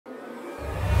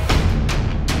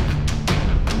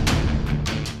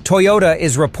Toyota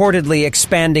is reportedly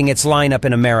expanding its lineup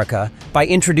in America by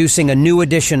introducing a new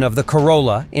edition of the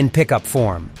Corolla in pickup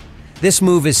form. This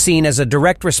move is seen as a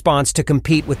direct response to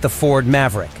compete with the Ford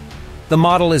Maverick. The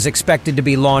model is expected to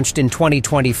be launched in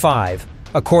 2025,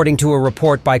 according to a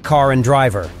report by Car and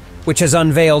Driver, which has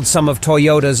unveiled some of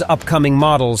Toyota's upcoming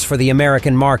models for the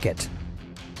American market.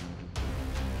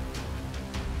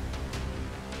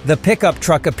 The pickup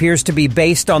truck appears to be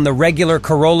based on the regular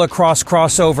Corolla Cross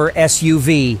crossover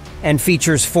SUV and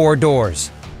features 4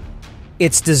 doors.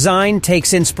 Its design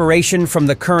takes inspiration from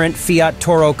the current Fiat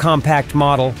Toro compact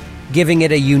model, giving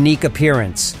it a unique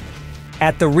appearance.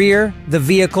 At the rear, the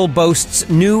vehicle boasts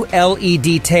new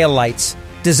LED taillights,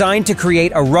 designed to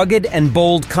create a rugged and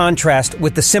bold contrast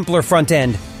with the simpler front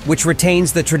end, which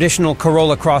retains the traditional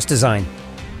Corolla Cross design.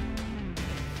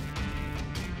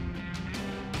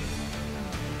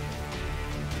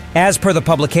 As per the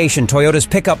publication, Toyota's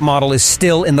pickup model is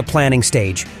still in the planning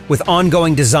stage, with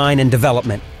ongoing design and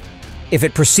development. If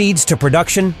it proceeds to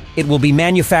production, it will be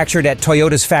manufactured at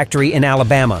Toyota's factory in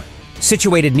Alabama,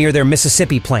 situated near their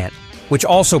Mississippi plant, which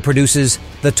also produces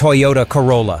the Toyota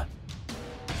Corolla.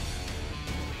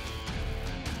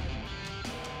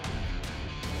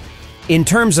 In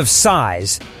terms of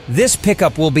size, this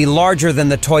pickup will be larger than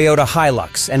the Toyota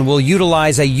Hilux and will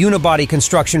utilize a unibody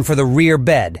construction for the rear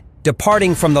bed,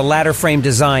 departing from the ladder frame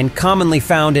design commonly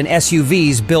found in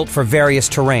SUVs built for various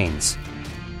terrains.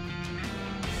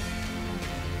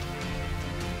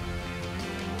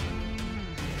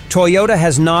 Toyota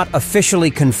has not officially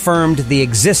confirmed the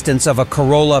existence of a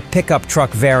Corolla pickup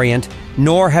truck variant,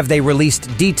 nor have they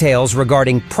released details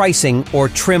regarding pricing or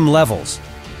trim levels.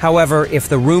 However, if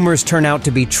the rumors turn out to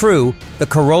be true, the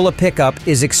Corolla pickup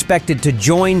is expected to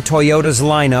join Toyota's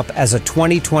lineup as a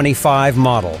 2025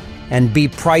 model and be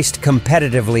priced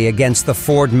competitively against the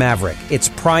Ford Maverick, its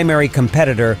primary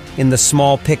competitor in the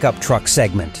small pickup truck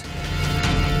segment.